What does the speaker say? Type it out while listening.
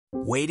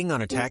Waiting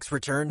on a tax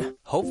return?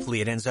 Hopefully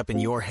it ends up in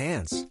your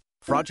hands.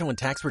 Fraudulent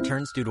tax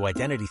returns due to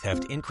identity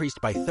theft increased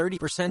by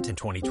 30% in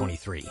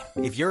 2023.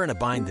 If you're in a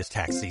bind this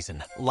tax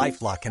season,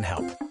 LifeLock can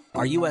help.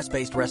 Our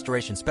U.S.-based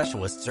restoration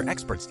specialists are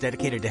experts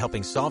dedicated to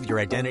helping solve your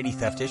identity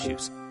theft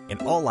issues.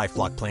 And all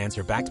LifeLock plans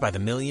are backed by the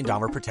 $1 Million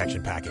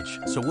Protection Package.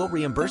 So we'll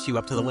reimburse you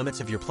up to the limits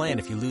of your plan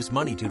if you lose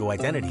money due to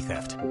identity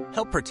theft.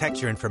 Help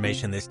protect your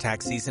information this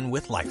tax season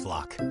with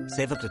LifeLock.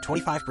 Save up to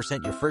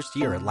 25% your first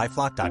year at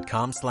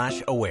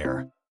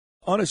LifeLock.com/aware.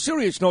 On a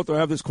serious note, though, I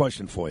have this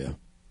question for you.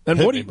 And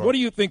what do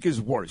you think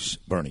is worse,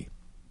 Bernie?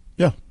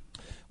 Yeah.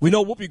 We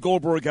know Whoopi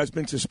Goldberg has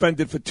been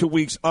suspended for 2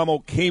 weeks. I'm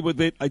okay with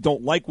it. I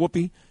don't like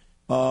Whoopi.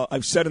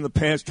 I've said in the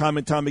past, time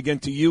and time again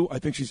to you, I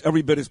think she's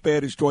every bit as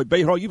bad as Joy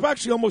Behar. You've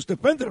actually almost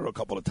defended her a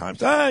couple of times.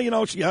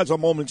 She has her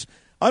moments.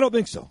 I don't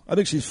think so. I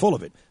think she's full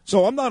of it.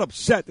 So I'm not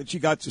upset that she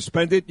got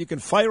suspended. You can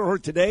fire her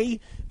today.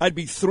 I'd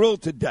be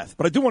thrilled to death.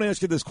 But I do want to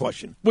ask you this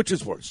question. Which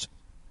is worse?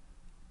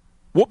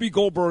 Whoopi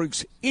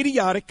Goldberg's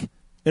idiotic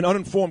and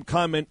uninformed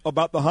comment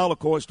about the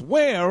Holocaust,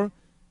 where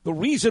the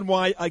reason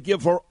why I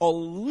give her a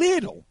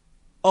little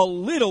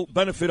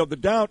benefit of the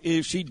doubt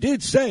is she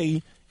did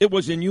say it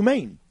was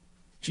inhumane.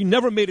 She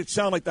never made it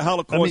sound like the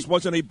Holocaust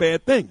wasn't a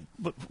bad thing.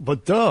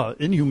 But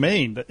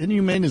inhumane.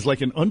 Inhumane is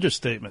like an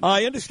understatement.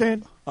 I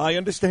understand. I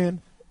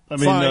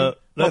mean, that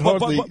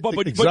hardly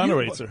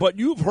exonerates her. But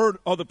you've heard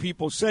other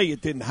people say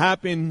it didn't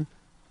happen.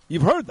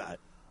 You've heard that.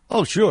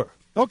 Oh, sure.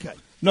 Okay.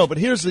 No, but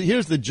here's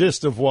the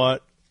gist of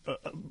what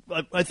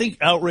I think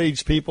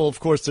outraged people. Of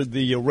course,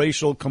 the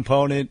racial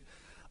component.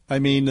 I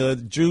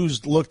mean,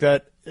 Jews looked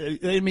at.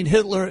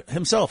 Hitler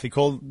himself, he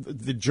called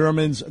the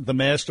Germans the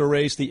master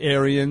race, the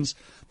Aryans.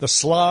 The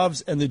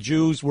Slavs and the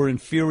Jews were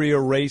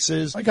inferior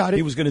races. I got it.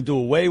 He was going to do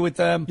away with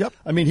them. Yep.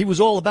 I mean, he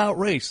was all about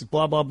race,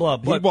 blah, blah, blah.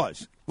 But he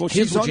was. Well,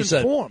 she's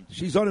uninformed.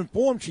 She's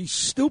uninformed. She's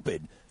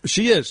stupid.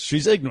 She is.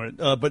 She's ignorant.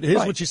 But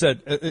here's what she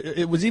said.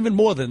 It was even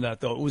more than that,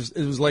 though. It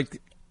was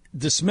like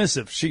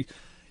dismissive. She,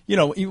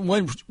 even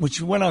when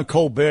she went on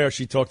Colbert,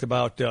 she talked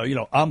about,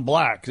 I'm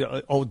black.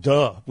 Oh,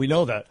 duh. We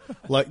know that.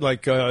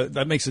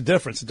 That makes a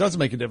difference. It doesn't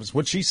make a difference.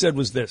 What she said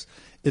was this.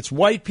 It's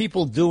white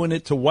people doing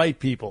it to white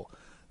people.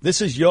 This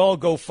is y'all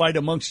go fight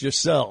amongst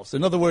yourselves.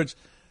 In other words,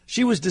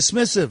 she was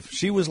dismissive.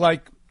 She was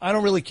like, I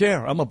don't really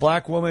care. I'm a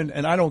black woman,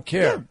 and I don't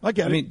care. Yeah, I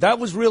get it. I mean, that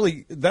was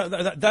really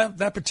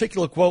that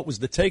particular quote was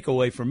the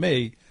takeaway for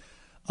me.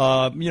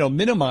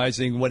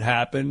 Minimizing what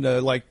happened,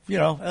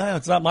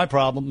 it's not my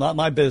problem, not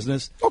my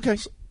business.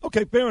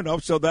 Okay, fair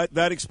enough. So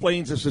that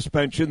explains the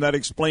suspension. That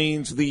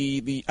explains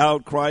the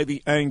outcry,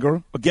 the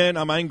anger. Again,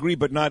 I'm angry,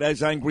 but not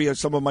as angry as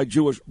some of my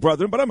Jewish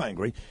brethren, but I'm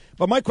angry.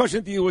 But my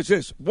question to you is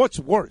this. What's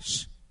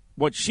worse?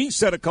 What she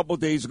said a couple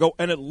of days ago,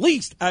 and at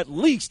least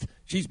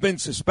she's been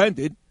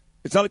suspended.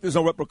 It's not like there's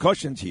no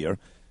repercussions here.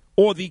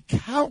 Or the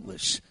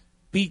countless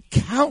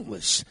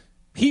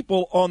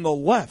people on the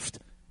left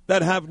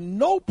that have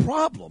no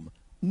problem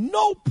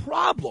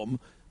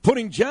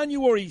putting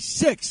January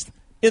 6th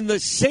in the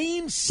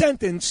same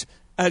sentence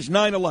as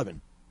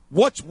 9/11.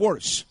 What's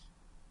worse?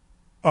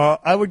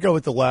 I would go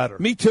with the latter.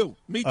 Me too.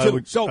 I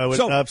would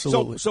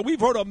absolutely. So we've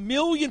heard 1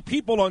 million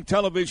people on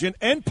television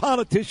and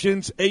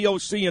politicians,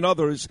 AOC and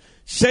others,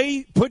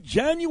 say put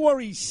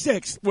January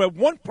 6th, where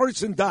one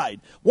person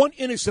died, one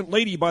innocent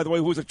lady, by the way,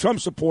 who was a Trump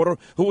supporter,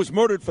 who was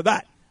murdered for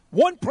that.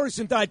 One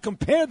person died.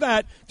 Compare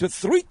that to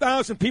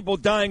 3,000 people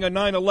dying on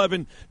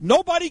 9/11.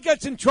 Nobody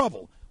gets in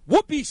trouble.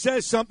 Whoopi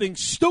says something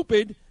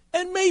stupid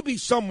and maybe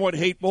somewhat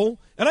hateful,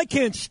 and I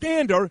can't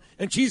stand her,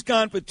 and she's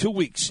gone for 2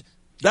 weeks.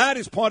 That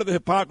is part of the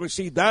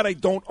hypocrisy. That I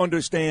don't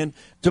understand.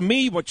 To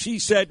me, what she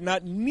said,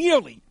 not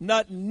nearly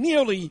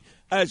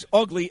as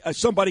ugly as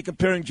somebody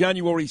comparing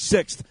January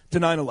 6th to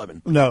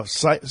 9/11. No,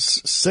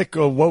 sick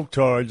or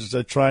woke-tards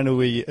are trying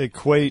to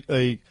equate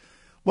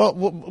what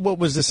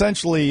was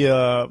essentially,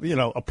 a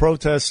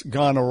protest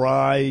gone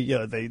awry.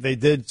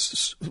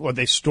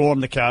 They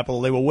stormed the Capitol.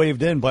 They were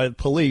waved in by the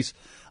police.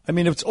 I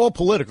mean, it's all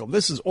political.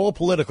 This is all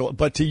political.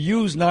 But to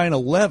use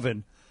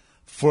 9/11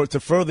 to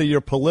further your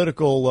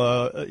political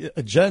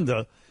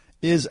agenda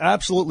is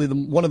absolutely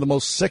one of the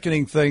most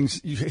sickening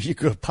things you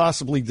could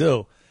possibly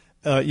do.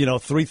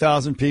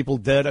 3,000 people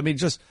dead. I mean,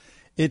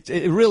 it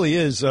really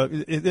is.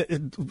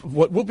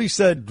 What Whoopi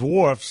said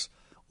dwarfs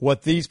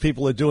what these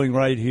people are doing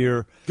right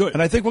here. Good.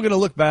 And I think we're going to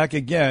look back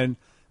again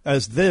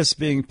as this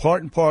being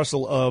part and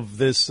parcel of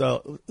this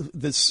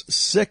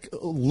sick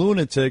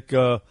lunatic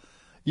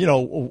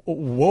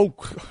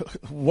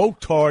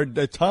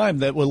woke-tard time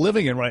that we're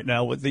living in right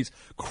now with these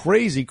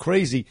crazy,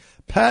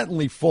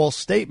 patently false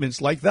statements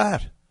like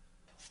that.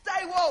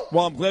 Stay woke.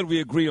 Well, I'm glad we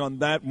agree on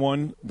that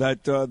one,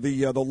 that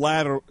the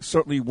latter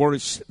certainly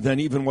worse than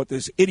even what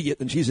this idiot,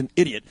 and she's an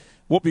idiot,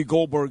 Whoopi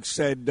Goldberg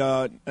said,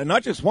 and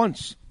not just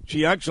once.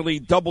 She actually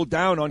doubled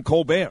down on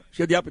Colbert.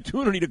 She had the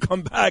opportunity to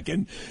come back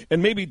and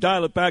maybe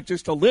dial it back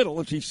just a little,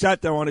 and she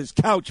sat there on his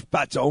couch,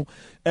 Fatso,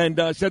 and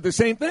said the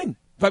same thing. In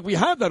fact, we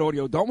have that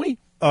audio, don't we?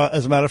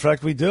 As a matter of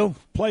fact, we do.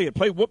 Play it.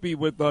 Play Whoopi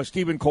with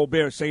Stephen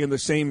Colbert saying the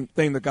same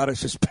thing that got her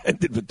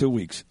suspended for 2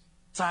 weeks.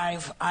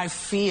 I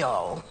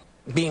feel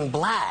being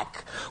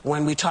black,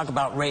 when we talk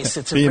about race,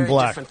 it's a Being very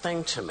black. different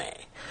thing to me.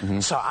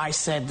 So I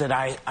said that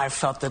I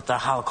felt that the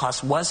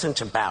Holocaust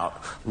wasn't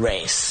about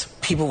race.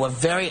 People were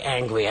very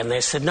angry, and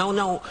they said,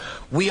 no,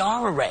 we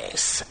are a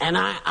race. And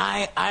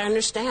I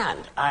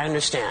understand.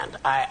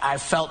 I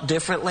felt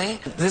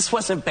differently. This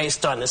wasn't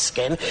based on the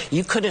skin.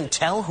 You couldn't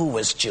tell who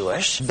was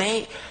Jewish.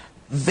 They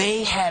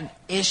had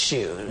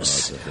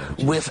issues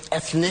with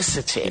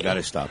ethnicity. You got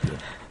to stop there.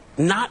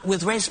 Not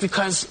with race,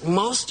 because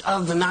most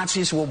of the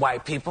Nazis were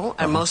white people,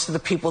 and most of the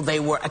people they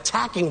were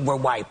attacking were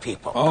white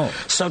people.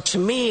 So to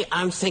me,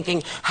 I'm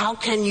thinking, how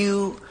can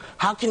you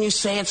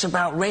say it's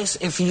about race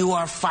if you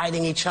are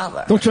fighting each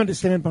other? Don't you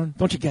understand, Barn?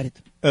 Don't you get it?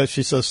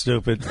 She's so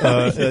stupid.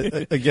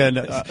 Again,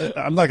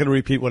 I'm not going to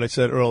repeat what I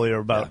said earlier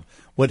about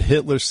what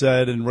Hitler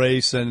said and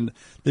race. And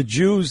the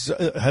Jews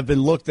have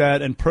been looked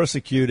at and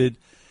persecuted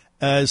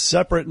as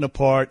separate and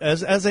apart,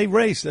 as a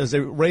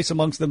race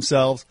amongst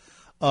themselves.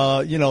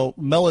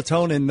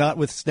 Melatonin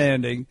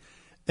notwithstanding.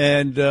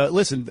 And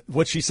listen,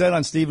 what she said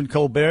on Stephen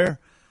Colbert,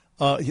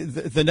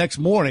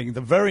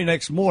 the very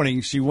next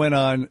morning, she went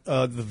on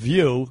The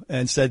View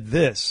and said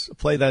this.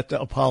 Play that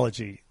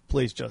apology,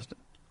 please, Justin.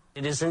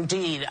 It is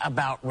indeed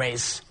about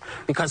race,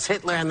 because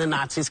Hitler and the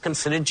Nazis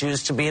considered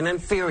Jews to be an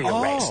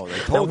inferior race.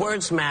 Their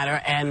words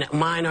matter, and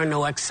mine are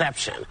no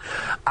exception.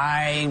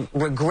 I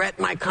regret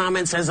my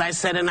comments, as I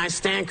said, and I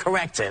stand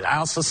corrected. I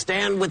also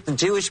stand with the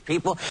Jewish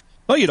people.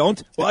 No, you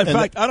don't. Well, in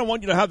fact, I don't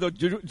want you to have the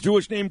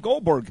Jewish name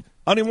Goldberg.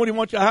 I don't even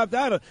want you to have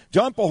that.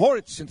 John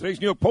Pohoritz in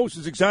today's New York Post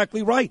is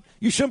exactly right.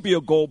 You shouldn't be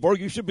a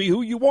Goldberg. You should be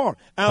who you are.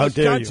 Alice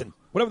Johnson,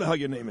 whatever the hell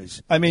your name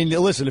is. I mean,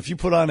 listen, if you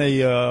put on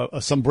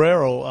a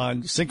sombrero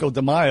on Cinco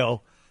de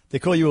Mayo, they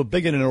call you a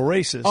bigot and a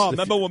racist. Oh,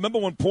 remember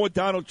when poor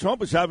Donald Trump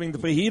was having the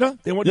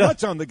fajita? They went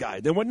nuts on the guy.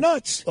 They went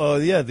nuts.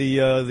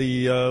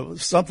 The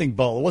something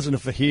bowl. It wasn't a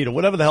fajita,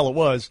 whatever the hell it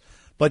was.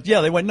 But,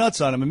 yeah, they went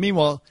nuts on him. And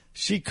meanwhile,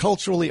 she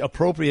culturally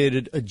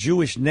appropriated a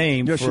Jewish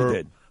name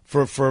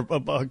for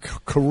a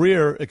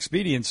career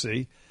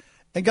expediency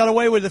and got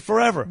away with it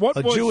forever.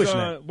 Jewish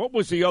name. What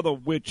was the other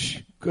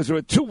witch? Because there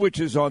were two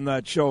witches on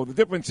that show. The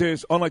difference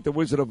is, unlike the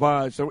Wizard of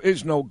Oz, there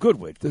is no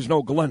good witch. There's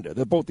no Glinda.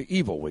 They're both the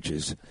evil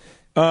witches.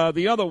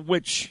 The other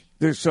witch,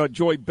 there's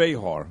Joy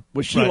Behar.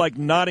 Was she like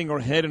nodding her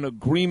head in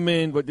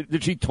agreement? But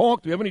did she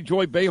talk? Do you have any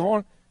Joy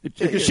Behar?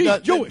 She's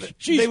Jewish.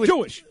 She's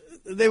Jewish.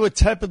 They were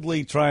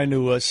tepidly trying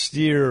to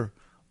steer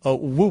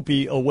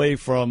Whoopi away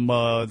from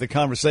the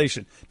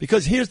conversation.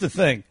 Because here's the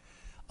thing.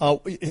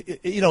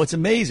 It's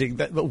amazing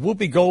that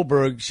Whoopi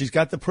Goldberg, she's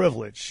got the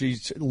privilege.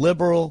 She's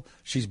liberal.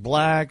 She's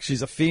black.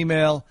 She's a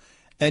female.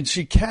 And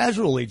she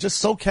just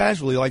so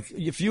casually, like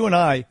if you and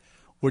I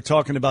were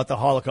talking about the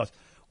Holocaust,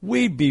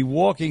 we'd be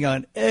walking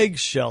on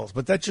eggshells.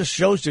 But that just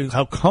shows you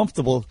how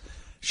comfortable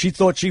she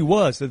thought she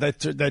was,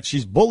 that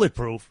she's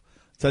bulletproof.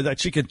 So that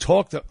she can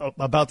talk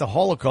about the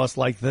Holocaust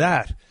like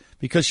that,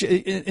 because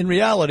in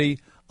reality,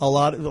 a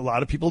lot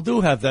of people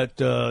do have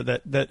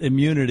that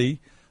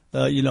immunity,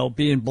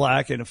 being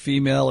black and a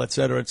female, et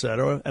cetera, et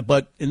cetera.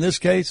 But in this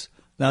case,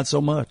 not so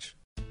much.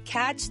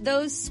 Catch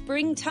those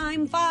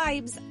springtime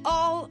vibes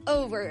all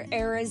over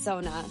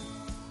Arizona.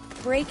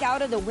 Break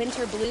out of the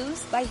winter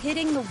blues by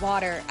hitting the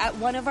water at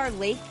one of our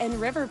lake and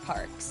river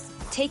parks.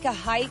 Take a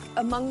hike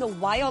among the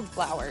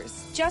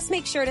wildflowers. Just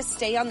make sure to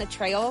stay on the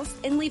trails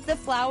and leave the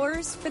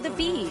flowers for the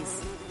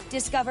bees.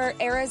 Discover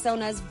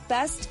Arizona's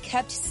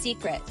best-kept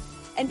secret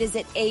and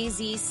visit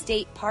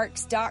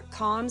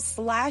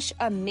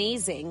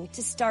azstateparks.com/amazing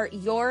to start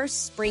your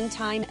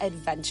springtime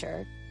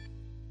adventure.